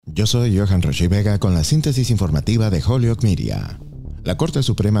Yo soy Johan Rashi Vega con la síntesis informativa de Holyoke Media. La Corte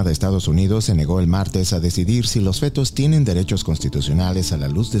Suprema de Estados Unidos se negó el martes a decidir si los fetos tienen derechos constitucionales a la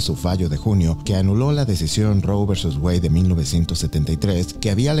luz de su fallo de junio que anuló la decisión Roe vs. Wade de 1973 que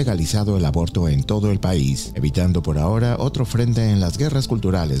había legalizado el aborto en todo el país, evitando por ahora otro frente en las guerras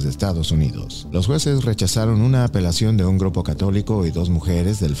culturales de Estados Unidos. Los jueces rechazaron una apelación de un grupo católico y dos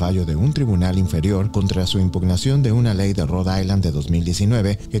mujeres del fallo de un tribunal inferior contra su impugnación de una ley de Rhode Island de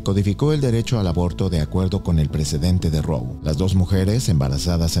 2019 que codificó el derecho al aborto de acuerdo con el precedente de Roe. Las dos mujeres,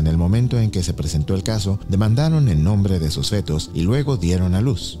 embarazadas en el momento en que se presentó el caso, demandaron en nombre de sus fetos y luego dieron a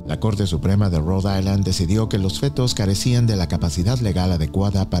luz. La Corte Suprema de Rhode Island decidió que los fetos carecían de la capacidad legal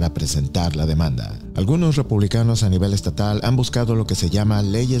adecuada para presentar la demanda. Algunos republicanos a nivel estatal han buscado lo que se llama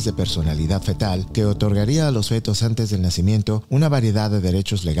leyes de personalidad fetal, que otorgaría a los fetos antes del nacimiento una variedad de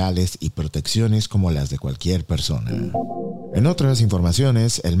derechos legales y protecciones como las de cualquier persona. En otras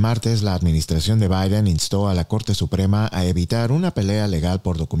informaciones, el martes la administración de Biden instó a la Corte Suprema a evitar una pelea legal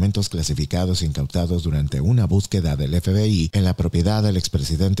por documentos clasificados incautados durante una búsqueda del FBI en la propiedad del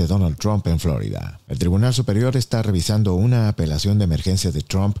expresidente Donald Trump en Florida. El Tribunal Superior está revisando una apelación de emergencia de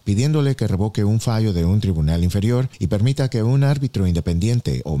Trump pidiéndole que revoque un fallo de un tribunal inferior y permita que un árbitro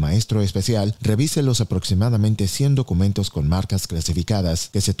independiente o maestro especial revise los aproximadamente 100 documentos con marcas clasificadas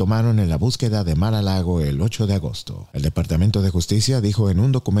que se tomaron en la búsqueda de Mar-a-Lago el 8 de agosto. El Departamento de Justicia dijo en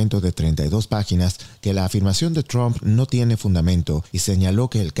un documento de 32 páginas que la afirmación de Trump no tiene fundamento y señaló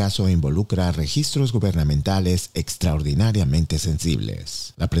que el caso involucra registros gubernamentales extraordinariamente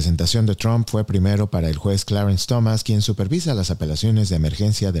sensibles. La presentación de Trump fue primero para el juez Clarence Thomas, quien supervisa las apelaciones de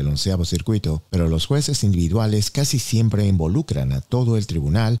emergencia del 11º Circuito, pero los jueces individuales casi siempre involucran a todo el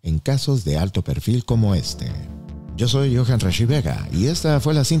tribunal en casos de alto perfil como este. Yo soy Johan Rashi Vega y esta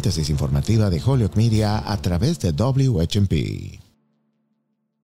fue la síntesis informativa de Holyoke Media a través de WHMP.